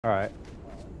Alright.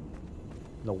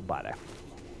 Nobody.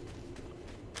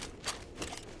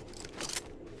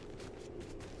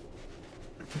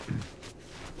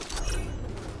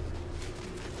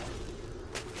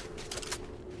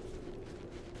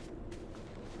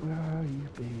 Where are you,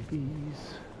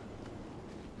 babies?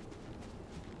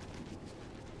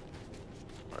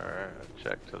 Alright,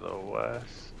 check to the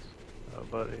west.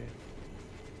 Nobody.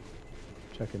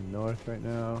 Checking north right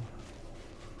now.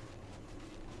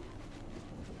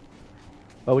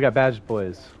 Oh, we got badge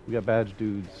boys. We got badge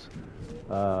dudes.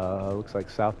 Looks like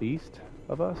southeast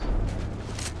of us.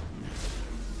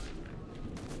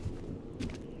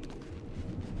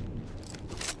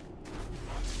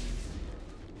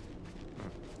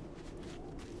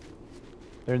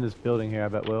 They're in this building here, I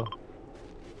bet, Will.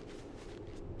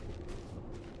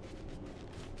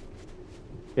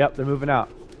 Yep, they're moving out.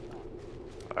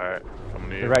 Alright, coming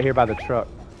to you. They're right here by the truck.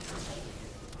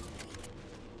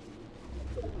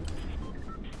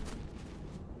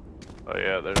 Oh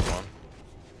yeah, there's one.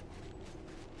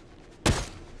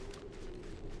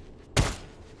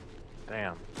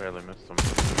 Damn, barely missed him.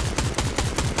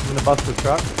 I'm gonna bust the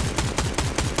truck.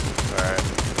 Alright.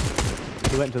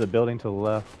 He went into the building to the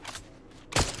left.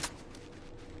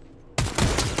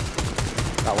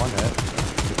 Got one hit.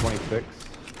 226.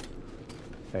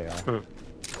 There you are.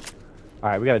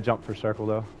 Alright, we gotta jump for circle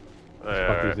though.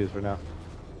 Fuck these dudes for now.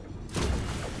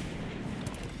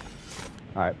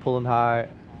 Alright, pulling high.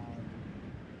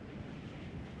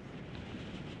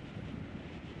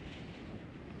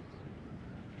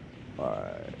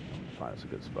 Alright, find us a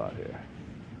good spot here.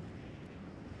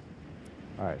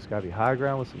 Alright, it's gotta be high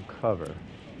ground with some cover.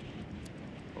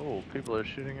 Oh, people are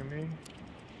shooting at me.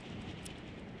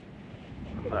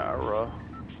 Nah,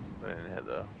 they didn't hit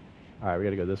though. Alright, we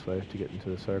gotta go this way to get into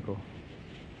the circle.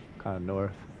 Kind of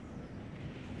north.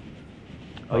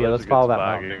 Oh yeah, let's follow that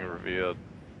mountain. Getting revealed.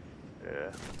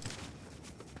 Yeah.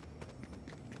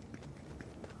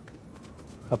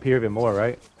 Up here even more,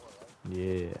 right?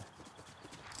 Yeah.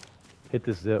 Hit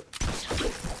this zip.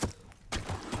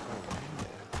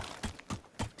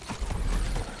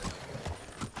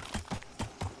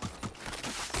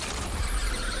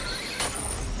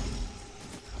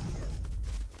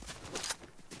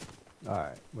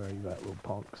 Alright, where are you at, little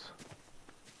punks?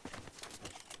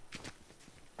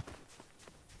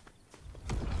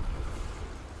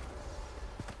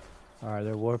 Alright,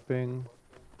 they're warping.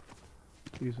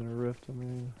 Using a rift, I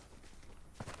mean.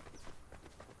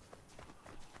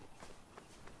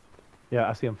 Yeah,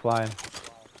 I see him flying.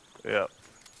 Yep.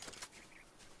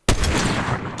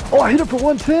 Oh, I hit him for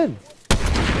 110!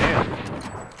 Damn.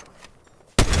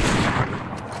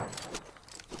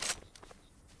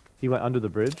 He went under the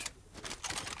bridge.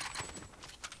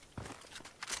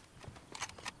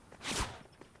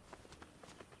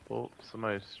 Oh,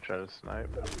 somebody's trying to snipe.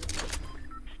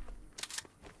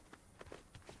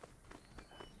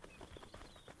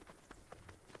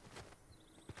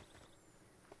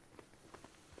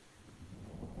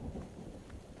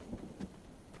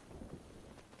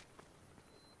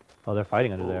 Oh, they're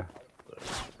fighting under there.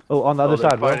 Oh, on the other they're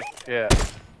side, bro. fighting. Yeah.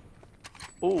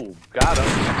 Ooh, got him.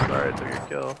 Sorry, I took your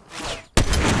kill.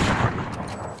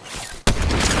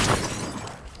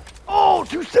 Oh,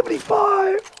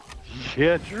 275!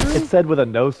 Yeah, Drew. It said with a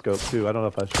no scope too. I don't know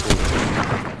if I should.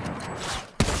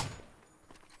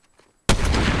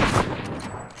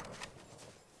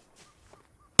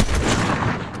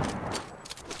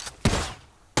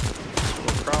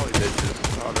 Probably did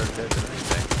just auto hit or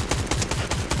anything.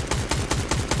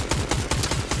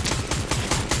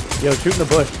 Yo, shoot in the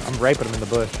bush. I'm raping him in the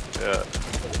bush. Yeah.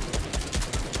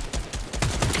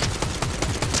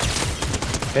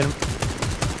 Hit him.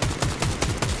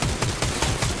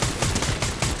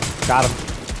 Got him.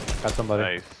 Got somebody.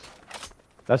 Nice.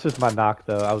 That's just my knock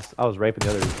though. I was raping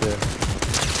the others too.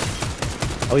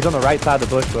 Oh, he's on the right side of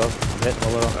the bush, bro. I'm hitting him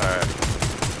a little. Alright.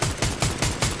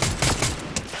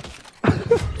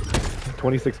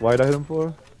 26 white I hit him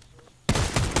for.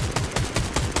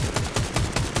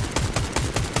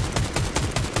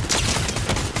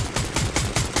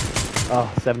 Oh,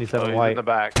 77 he's white. in the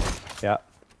back. Yeah.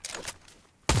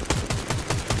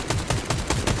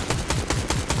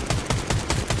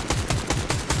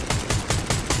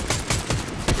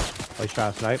 Oh, he's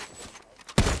trying to snipe.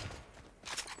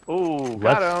 Ooh,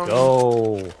 got him. Let's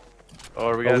go.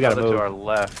 Oh, we got another move. to our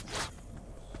left.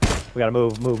 We gotta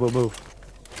move.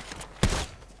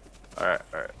 Alright,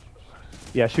 alright.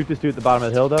 Yeah, shoot this dude at the bottom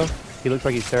of the hill though. He looks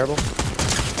like he's terrible.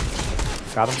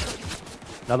 Got him.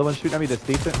 Another one shooting at me that's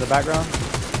decent in the background.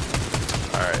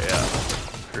 Alright, yeah.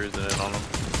 Cruising in on him.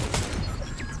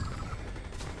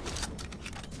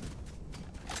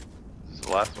 This is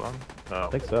the last one. Oh, I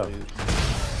think so. please.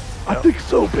 I think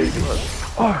so, baby.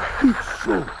 I think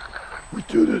so. We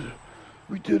did it.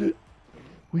 We did it.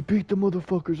 We beat the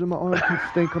motherfuckers and my armpits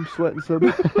stink. I'm sweating so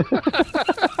bad.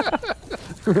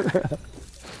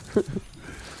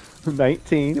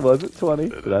 19, it wasn't 20,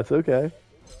 but that's okay.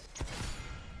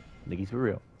 Niggas for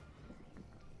real.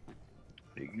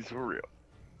 Niggas for real.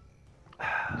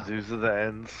 Zoos of the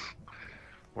ends.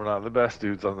 We're not the best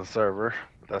dudes on the server.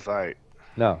 But that's alright.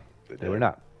 No, they were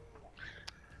not.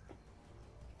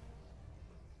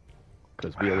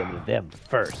 Because we eliminated them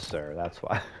first, sir. That's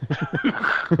why.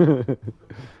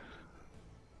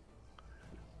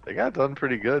 They got done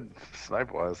pretty good,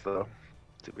 snipe-wise, though,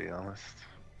 to be honest.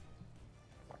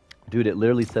 Dude, it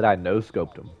literally said I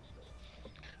no-scoped them.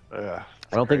 Yeah.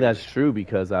 I don't think that's true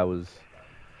because I was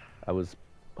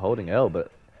holding L,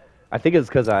 but I think it's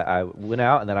because I went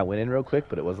out and then I went in real quick,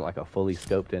 but it wasn't like a fully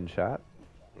scoped in shot.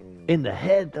 In the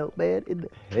head, though, man. In the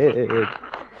head.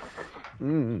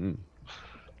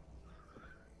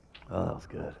 Oh, that was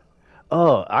good.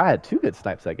 Oh, I had 2 good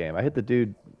snipes that game. I hit the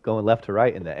dude going left to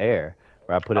right in the air,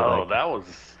 where I put it like... that was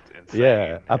insane.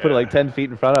 Yeah, I put it like 10 feet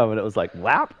in front of him, and it was like,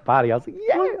 whap, body. I was like,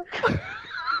 yeah!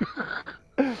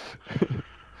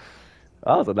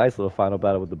 That was a nice little final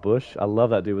battle with the bush. I love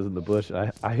that dude was in the bush.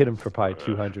 And I hit him for probably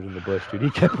 200 in the bush, dude. He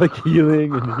kept like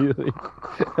healing and healing.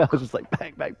 I was just like,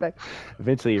 bang, bang, bang.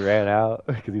 Eventually he ran out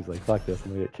because he was like, fuck this,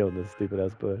 I'm gonna get killed in this stupid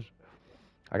ass bush.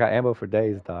 I got ammo for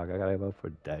days, dog. I got ammo for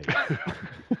days.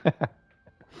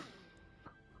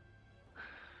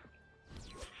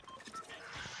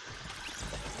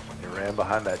 He ran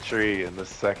behind that tree, and the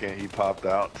second he popped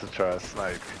out to try to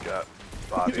snipe, he got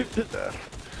bodied to death.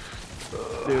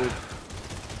 Dude.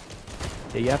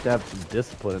 Yeah, you have to have some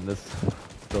discipline in this.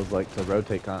 Feels like to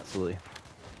rotate constantly.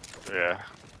 Yeah.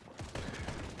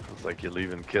 It's like you're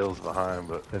leaving kills behind,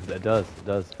 but... It does. It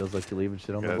does. Feels like you're leaving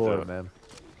shit on the board, man.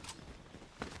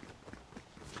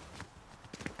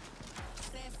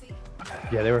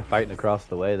 Yeah, they were fighting across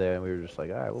the way there, and we were just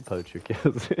like, alright, we'll poach your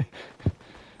kills.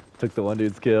 Took the one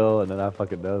dude's kill, and then I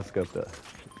fucking no-scoped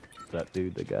that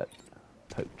dude that got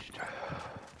poached.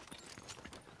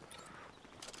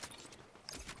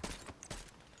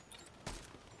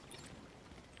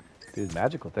 Dude,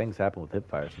 magical things happen with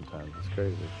hipfire sometimes. It's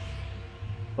crazy.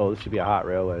 Oh, this should be a hot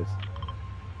railways.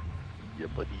 Yeah,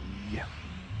 buddy.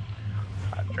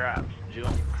 Hot drop,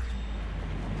 jump.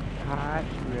 Hot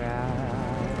drop.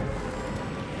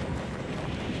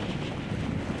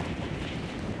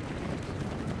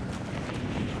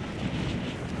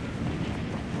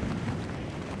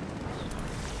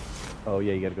 Oh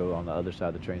yeah, you gotta go on the other side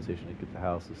of the train station to get the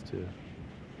houses too.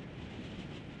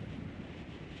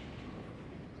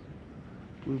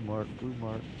 Blue mark, blue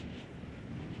mark.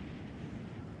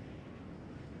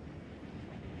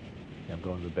 Yeah, I'm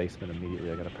going to the basement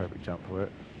immediately. I got a perfect jump for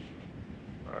it.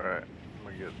 Alright, I'm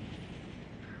gonna get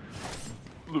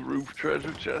the roof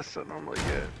treasure chest I normally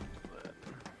get.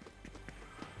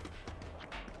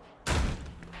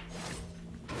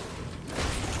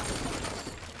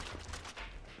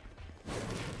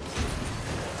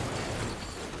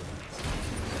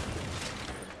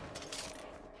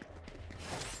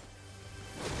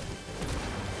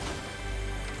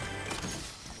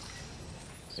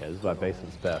 Yeah, this is my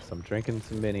basement's best. I'm drinking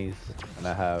some minis, and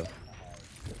I have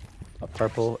a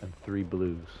purple and 3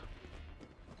 blues.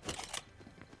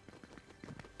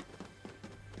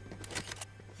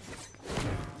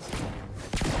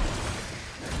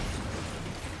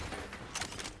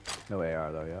 No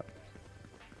AR though, yet.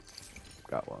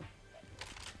 Got one.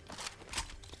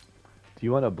 Do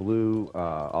you want a blue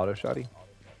auto shotty?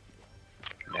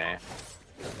 Nah.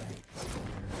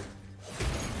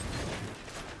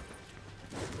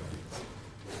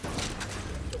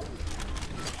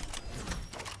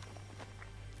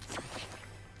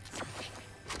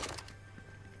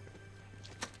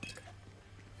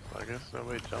 I guess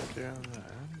nobody jumped here on the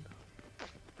end.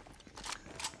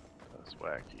 That's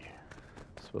wacky.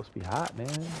 It's supposed to be hot, man.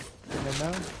 You never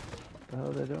know what the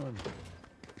hell they're doing.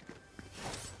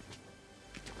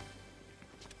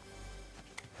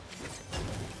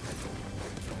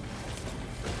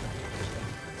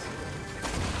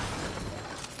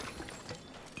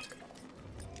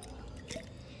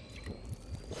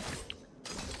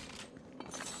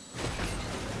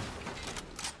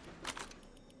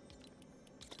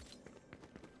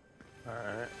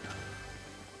 Alright.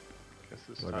 Guess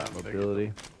it's What time about to take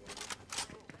mobility?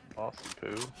 awesome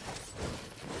poo.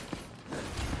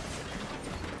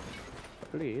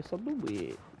 Please, I'll do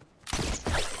it.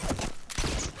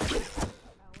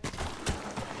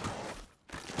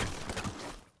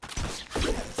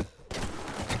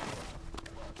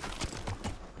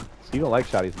 So you don't like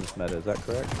shotties in this meta, is that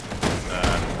correct?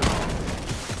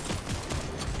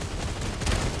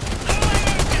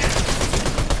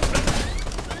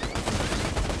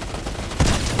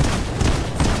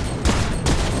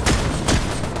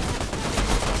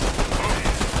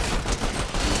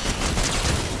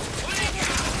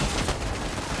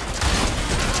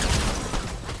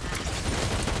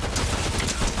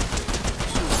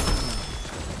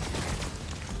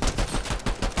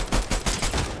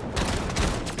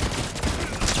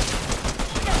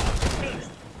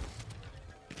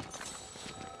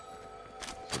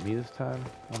 Me this time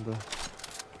on the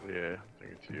Yeah, I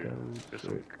think it's you. No, There's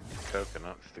some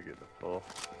coconuts to get the full.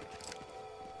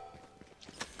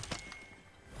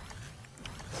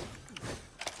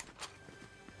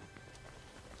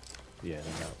 yeah,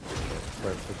 no,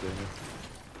 perfect doing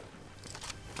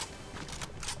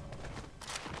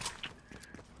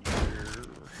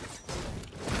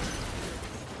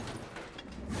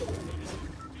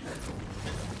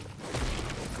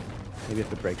Maybe you have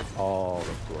to break all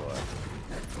the floor.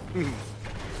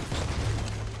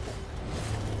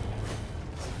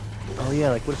 Oh yeah,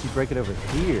 like what if you break it over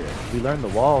here? We learned the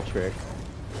wall trick.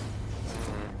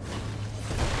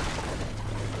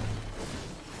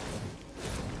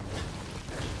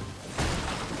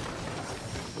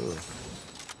 Ooh.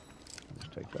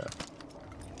 Just take that.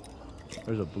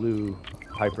 There's a blue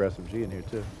Hyper SMG in here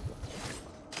too.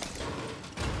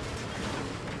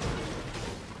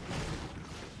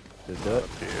 Did it do it? Up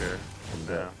here.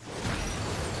 Yeah.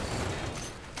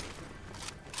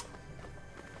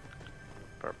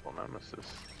 Purple nemesis.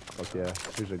 Fuck yeah.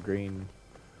 Here's a green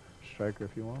striker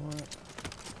if you want it.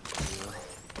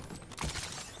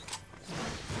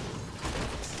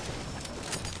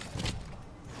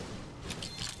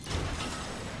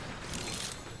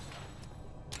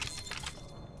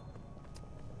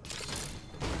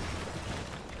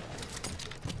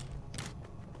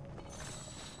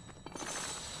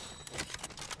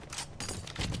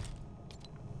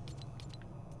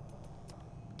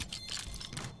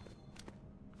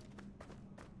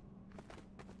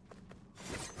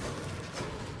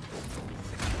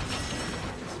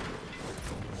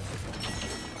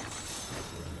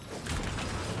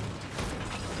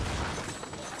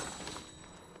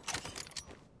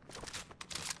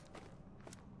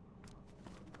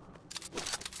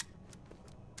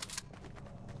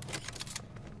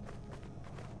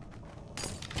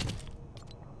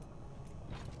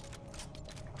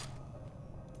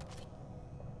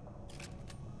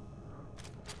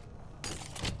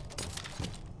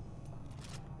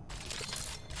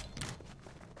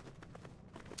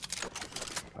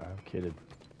 Kidded.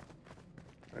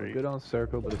 We're good on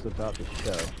circle, but it's about to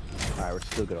show. Alright, we're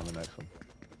still good on the next one.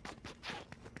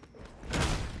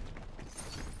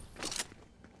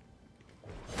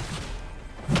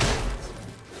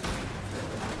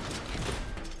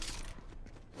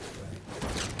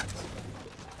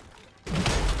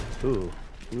 Ooh,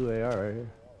 blue AR right here.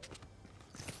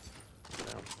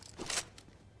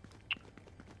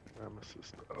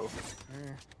 Nemesis though.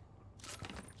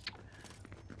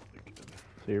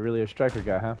 So you're really a striker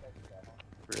guy, huh?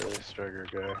 Really a striker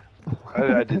guy.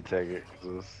 I did take it because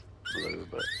it was blue,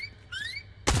 but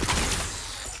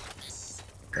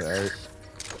It hurt.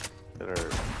 it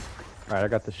hurt. Alright, I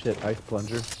got the shit ice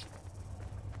plunger.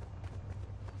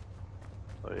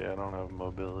 Oh yeah, I don't have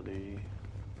mobility.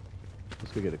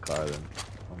 Let's go get a car then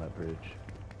on that bridge.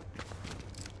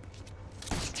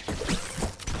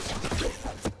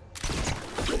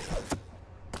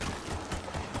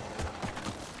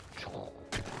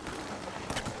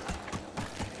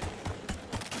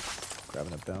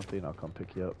 Grabbing a bounty and I'll come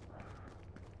pick you up.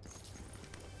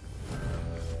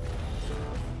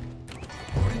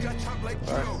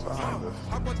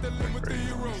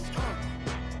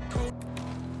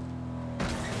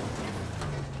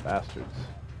 Bastards.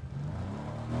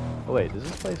 Oh wait, does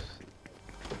this place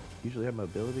usually have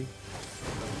mobility?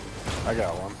 I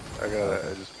got one.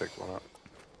 I just picked one up.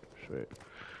 Sweet.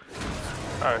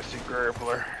 Alright, see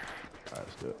grappler. Alright,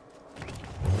 let's do it.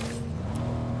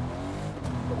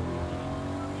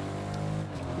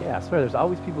 Yeah, I swear there's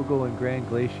always people going Grand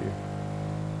Glacier.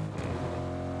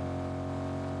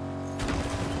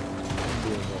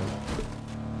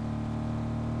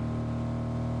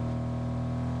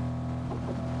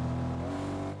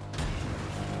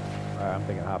 Alright, I'm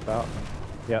thinking hop out.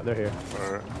 Yeah, they're here.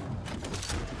 Alright.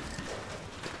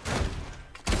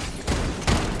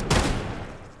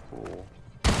 Cool.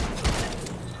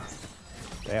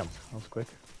 Damn, that was quick.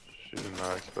 She did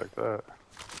not expect that.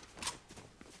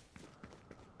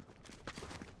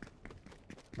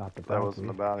 Not the That bounty. wasn't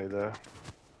the bounty though.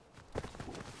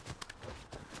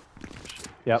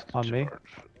 Yep, on me.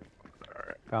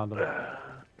 Found them.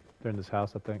 They're in this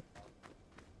house, I think.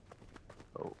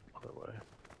 Oh, other way.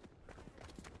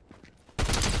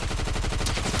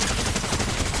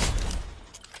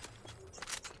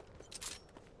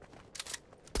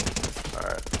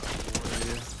 Alright. Where are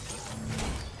you?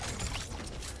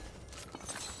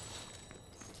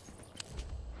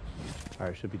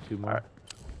 Alright, should be 2 more. Alright.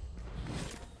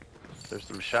 There's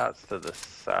some shots to the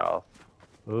south.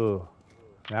 Ooh.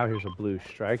 Now here's a blue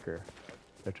striker.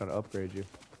 They're trying to upgrade you.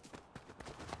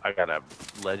 I got a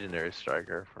legendary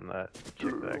striker from that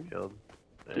chick that I killed.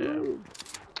 Yeah.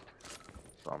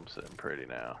 So I'm sitting pretty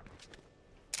now.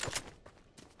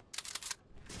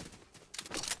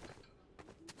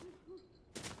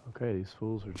 Okay, these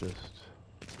fools are just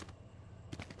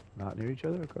not near each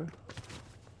other, okay.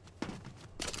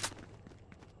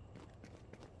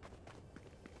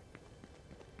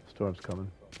 Storm's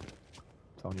coming.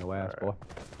 It's on your ass, boy.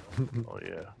 Oh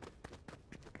yeah.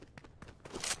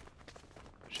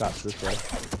 Shots this way.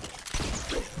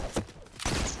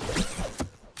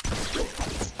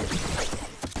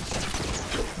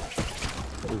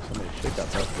 Ooh, somebody shake that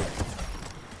busted.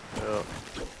 Yep.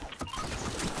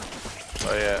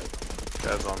 Oh yeah.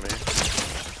 Guys on me.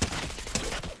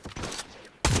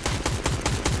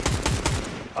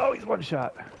 Oh, he's one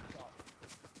shot.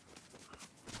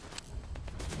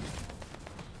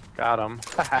 Got him.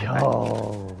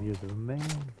 Yo, you're the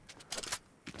man.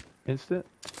 Instant?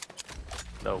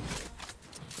 Nope.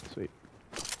 Sweet.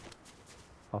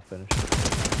 I'll finish.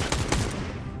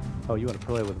 Oh, you want to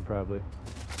play with him probably.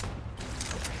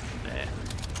 Nah.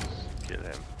 Get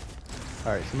him.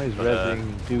 Alright, somebody's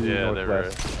rezzing due yeah,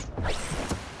 northwest.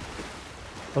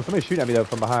 Oh, somebody's shooting at me though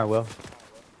from behind, Will.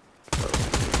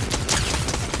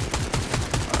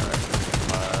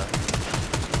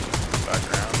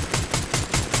 Background.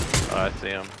 Oh, I see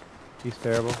him. He's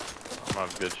terrible. I'm on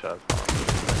good shots on him.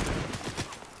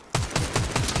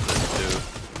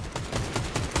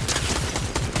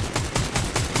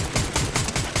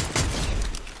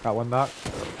 Got one knock.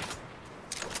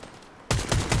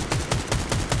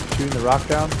 Shooting the rock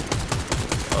down.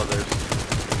 Oh, there's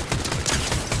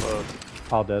close.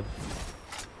 All dead.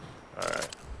 Alright.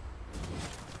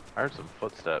 I heard some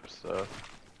footsteps, so.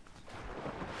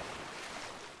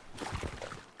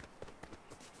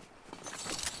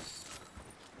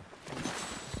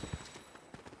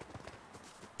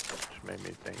 Which made me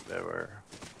think they were.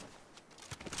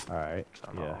 Alright,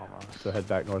 Tunnel yeah. almost. So head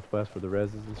back northwest where the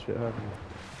reses and shit happen.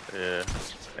 Yeah,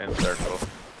 in circle.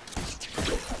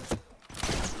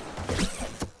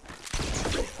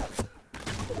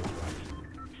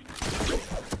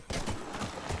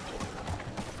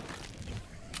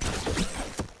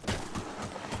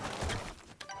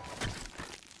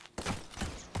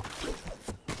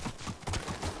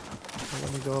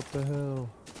 Let me go up the hill.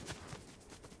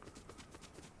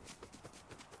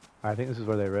 I think this is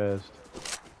where they rezzed.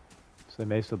 So they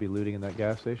may still be looting in that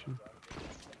gas station.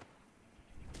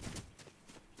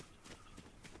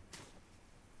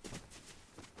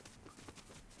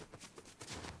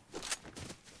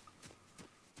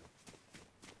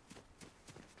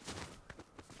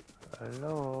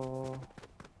 Hello.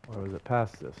 Or was it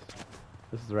past this?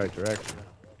 This is the right direction.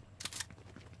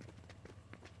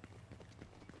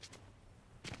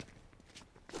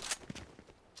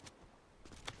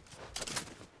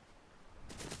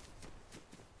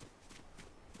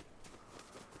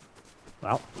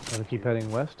 Well, gonna keep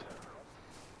heading west.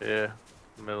 Yeah,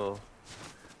 middle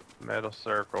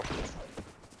circle.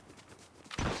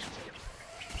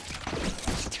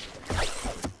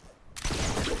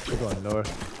 We're going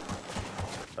north.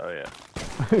 Oh yeah.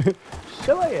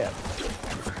 So I am.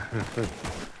 I'm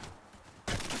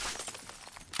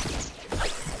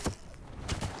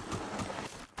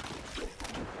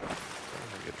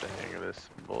gonna get the hang of this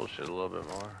bullshit a little bit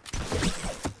more.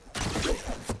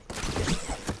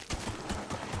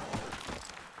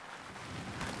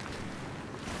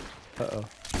 Uh-oh.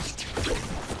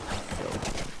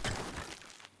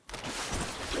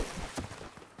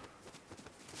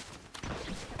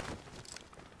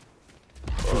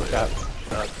 Oh yeah. Shots.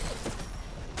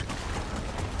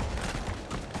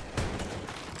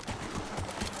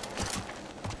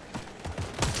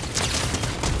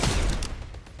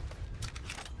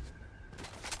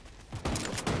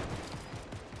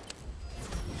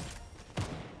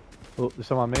 Oh, there's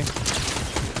some on me.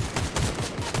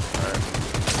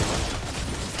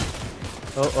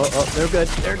 Oh, they're good.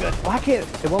 They're good. Why can't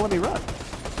it won't let me run?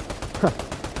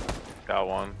 Got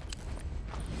one.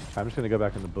 I'm just gonna go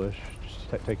back in the bush.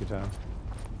 Just take your time.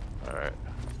 Alright.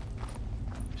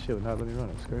 Shit would not let me run.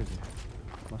 It's crazy.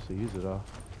 Must have used it all.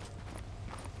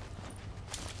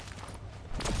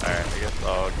 Alright, I guess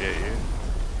I'll get you.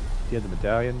 You have the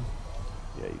medallion?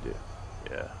 Yeah, you do.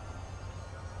 Yeah.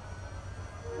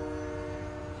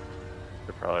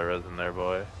 They're probably resin there,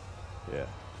 boy. Yeah.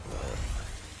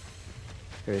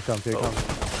 Here he comes, here he comes.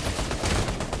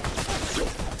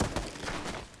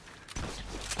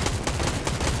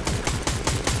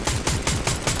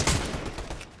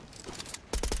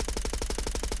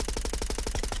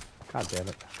 God damn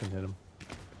it, I couldn't hit him.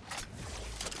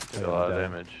 Did a lot of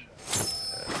damage.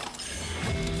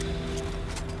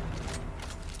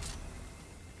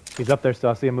 He's up there still,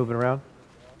 I see him moving around.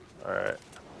 Alright.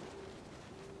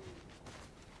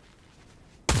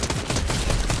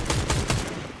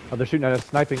 Oh, they're shooting at us,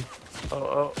 sniping.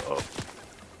 Oh.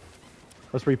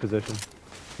 Let's reposition.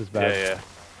 This is bad. Yeah.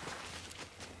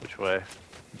 Which way?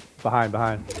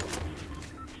 Behind.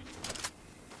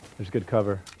 There's good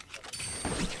cover.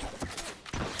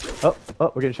 Oh,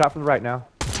 we're getting shot from the right now.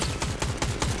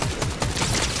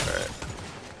 Alright.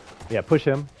 Yeah, push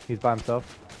him. He's by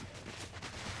himself.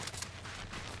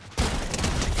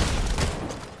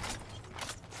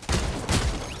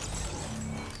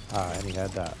 Ah, and he had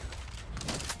that.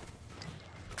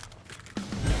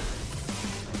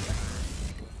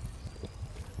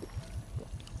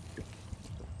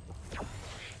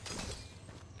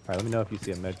 Alright, let me know if you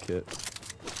see a med kit.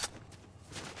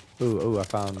 Ooh, I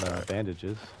found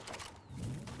bandages.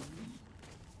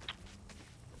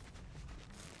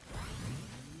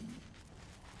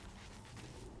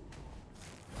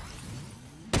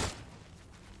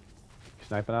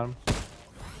 Sniping at him?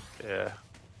 Yeah.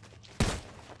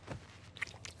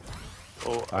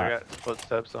 Oh, I got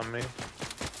footsteps on me.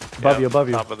 Above you.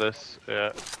 Top of this,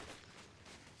 yeah.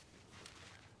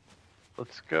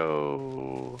 Let's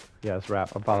go Yeah, let's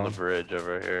wrap. I'm on following. the bridge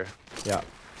over here. Yeah.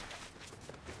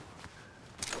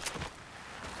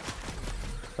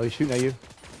 Oh, he's shooting at you.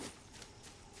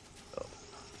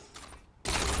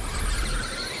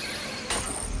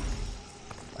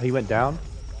 He went down.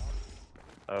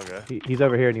 Okay. He's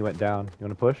over here and he went down. You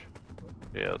want to push?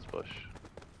 Yeah, let's push.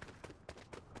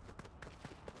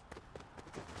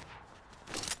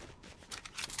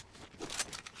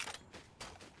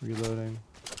 Reloading.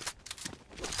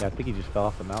 Yeah, I think he just fell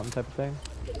off the mountain type of thing.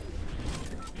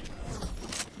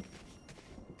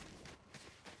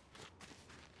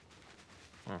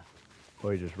 Huh.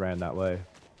 Or he just ran that way.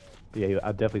 But yeah,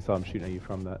 I definitely saw him shooting at you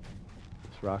from this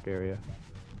rock area.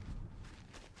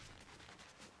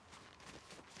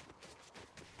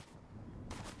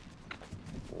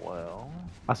 Well.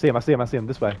 I see him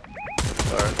this way.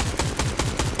 Alright.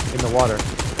 In the water.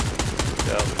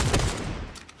 Yep.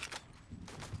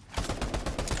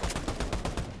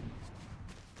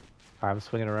 Alright, I'm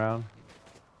swinging around.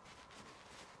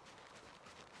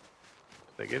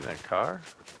 They get in a car?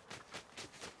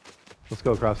 Let's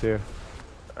go across here.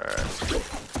 Alright.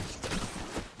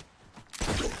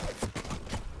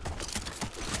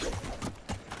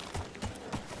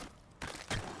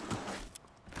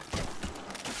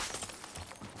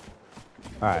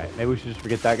 Alright, maybe we should just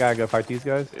forget that guy and go fight these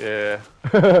guys? Yeah.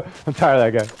 I'm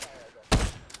tired of that guy.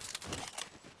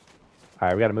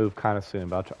 Alright, we gotta move kind of soon,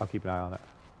 but I'll keep an eye on it.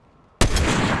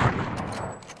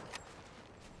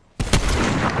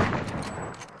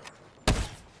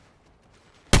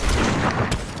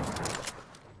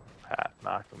 Pat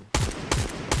knocked him.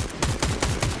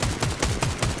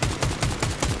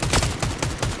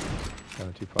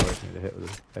 Going too far away for me to hit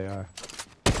with the AR.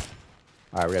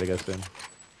 Alright, we gotta go soon.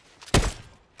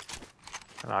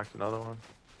 I knocked another one.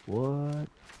 What?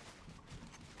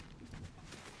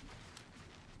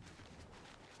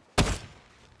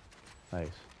 Nice.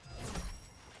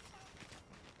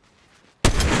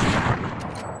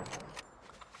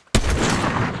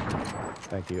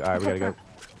 Thank you. Alright, we gotta go.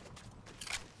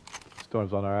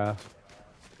 Storm's on our ass.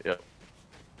 Yep.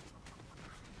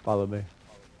 Follow me.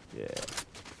 Yeah.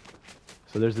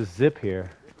 So there's this zip here.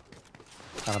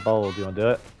 Kind of bold. You wanna do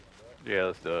it? Yeah,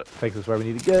 let's do it. Takes us where we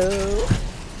need to go.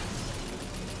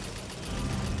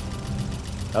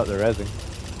 Oh, they're rezzing.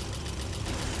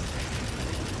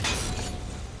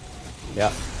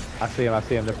 Yeah. I see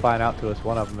him. They're flying out to us.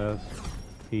 One of them is.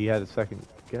 He had a second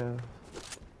go.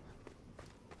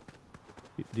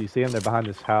 Do you see him? They're behind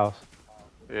this house.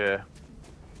 Yeah.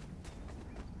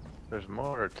 There's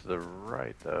more to the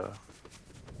right, though.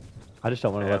 I just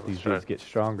don't want to Yeah, let these let's try. dudes get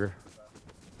stronger.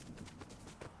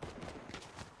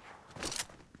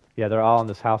 Yeah, they're all in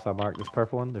this house I marked. This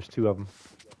purple one. There's two of them.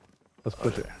 Let's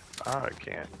push it. Oh, I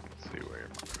can't see where you're...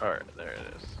 Alright, there it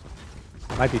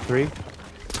is. Might be three.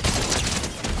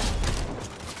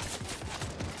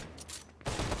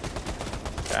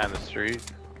 Guy in the street.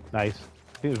 Nice.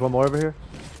 I think there's one more over here.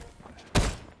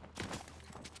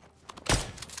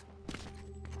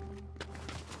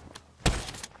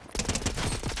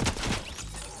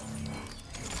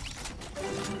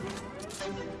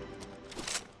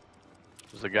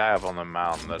 There's a guy up on the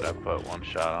mountain that I put one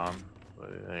shot on, but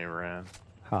he ran.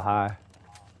 How high?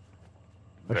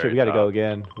 Oh shit, Very we gotta go top.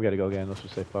 again. We gotta go again. Let's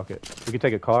just say fuck it. We can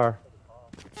take a car.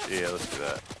 Yeah, let's do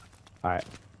that. Alright.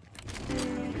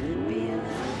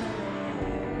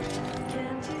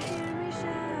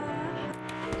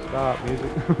 Stop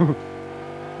music.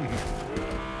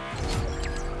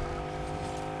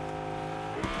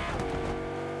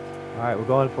 Alright, we're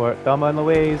going for it. Thelma and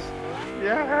Louise.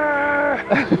 Yeah!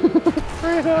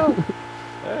 Freedom!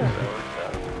 Yeah, that worked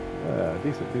out.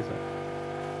 Decent.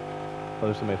 Oh,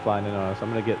 there's somebody flying in on us. I'm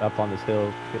gonna get up on this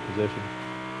hill, get position.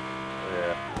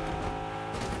 Yeah.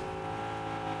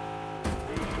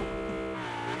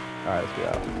 Alright, let's get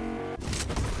out.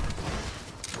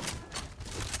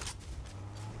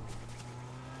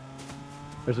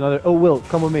 There's another. Oh, Will,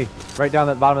 come with me. Right down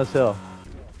that bottom of this hill.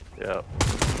 Yep.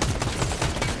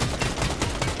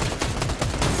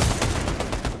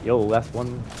 Yo, that's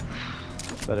one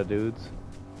set of dudes.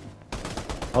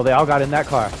 Oh, they all got in that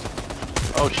car.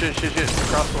 Oh shit!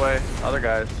 Across the way, other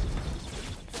guys.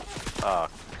 Oh,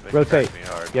 they Rotate. cracked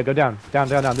me hard. Yeah, go down,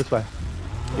 this way.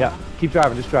 Yeah, keep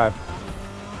driving, just drive.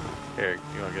 Here,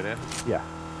 you wanna get in? Yeah.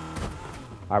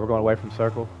 Alright, we're going away from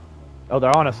circle. Oh,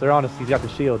 they're on us. He's got the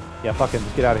shield. Yeah, fuck him,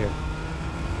 just get out of here.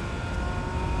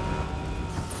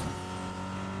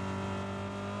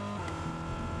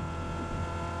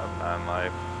 I'm 9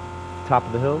 life. Top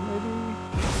of the hill, maybe?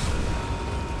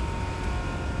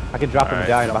 I can drop the Alright,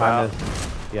 medallion jump behind out. this.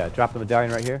 Yeah, drop the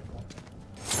medallion right here.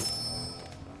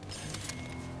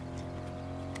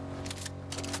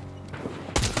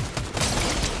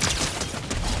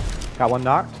 Got one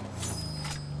knocked.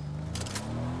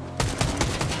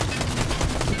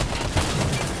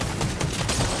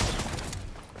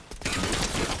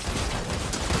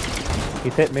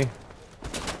 He's hit me.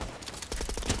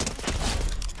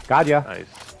 Got ya. Nice.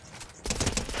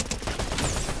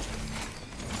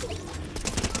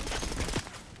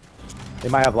 They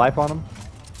might have life on them.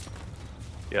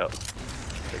 Yep.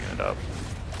 Picking it up.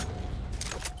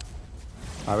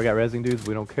 Alright, we got resing dudes.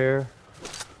 We don't care.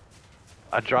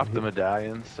 I dropped the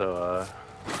medallion, so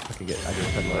I get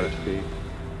 10 more HP.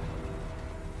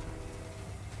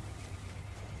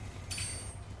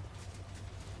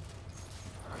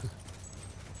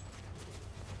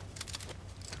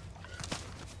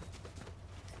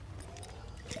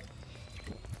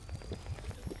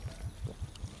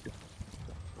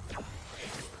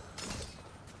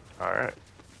 alright.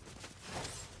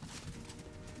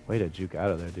 Way to juke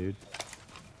out of there, dude.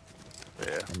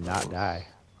 Yeah. And not die.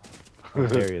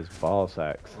 Serious ball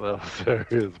sacks. Well,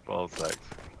 serious ball sacks.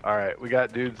 Alright, we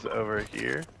got dudes over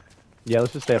here. Yeah,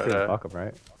 let's just stay up here and Okay. fuck them,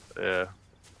 right? Yeah.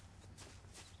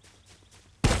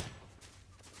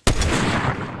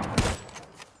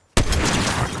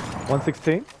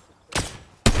 $116.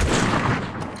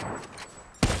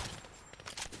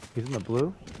 He's in the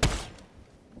blue.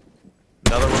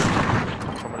 Another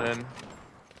one coming in.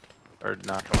 Or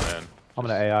not coming in. I'm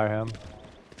gonna AR him.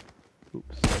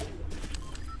 Oops.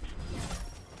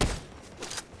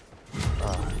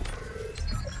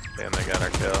 Damn, they got our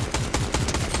kill.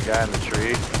 The guy in the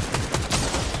tree.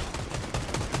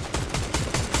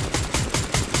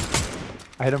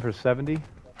 I hit him for 70.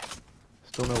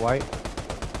 Still no white.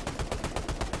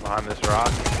 Behind this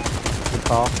rock. Good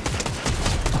call.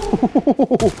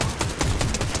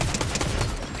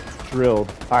 Drilled.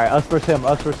 Alright, us versus him. Yeah,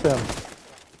 let's just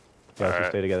Alright.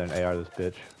 stay together and AR this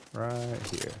bitch. Right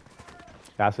here.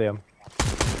 I see him.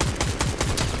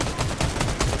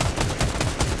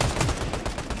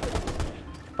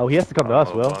 Oh, he has to come to us,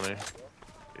 Oh, Will. funny.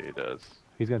 He does.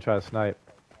 He's gonna try to snipe.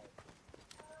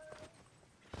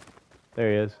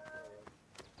 There he is.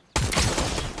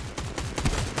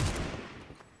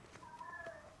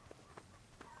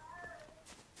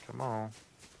 Come on.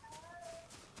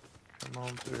 Come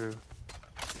on through.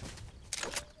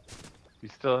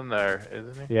 He's still in there,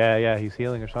 isn't he? Yeah, he's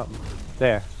healing or something.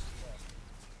 There.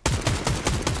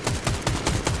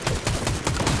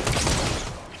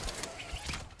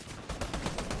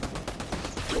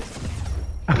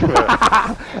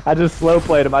 I just slow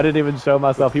played him. I didn't even show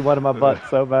myself. He wanted my butt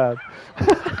so bad.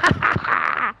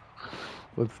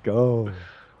 Let's go.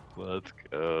 Let's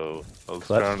go. I was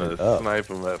Clutched trying it to up. snipe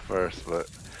him at first, but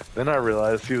then I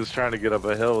realized he was trying to get up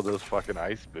a hill with those fucking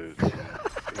ice boots.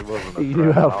 He wasn't a You threat knew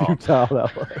at how all. futile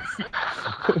that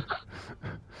was.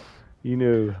 You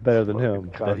knew better than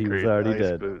him that he was Concrete already ice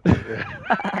dead. boots. Yeah.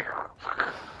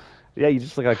 Yeah, you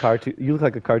just look like a cartoon. You look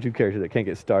like a cartoon character that can't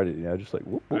get started. You know, just like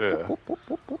whoop, whoop, Yeah. whoop, whoop,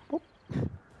 whoop, whoop, whoop.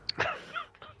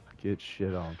 Get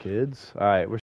shit on, kids. All right, we're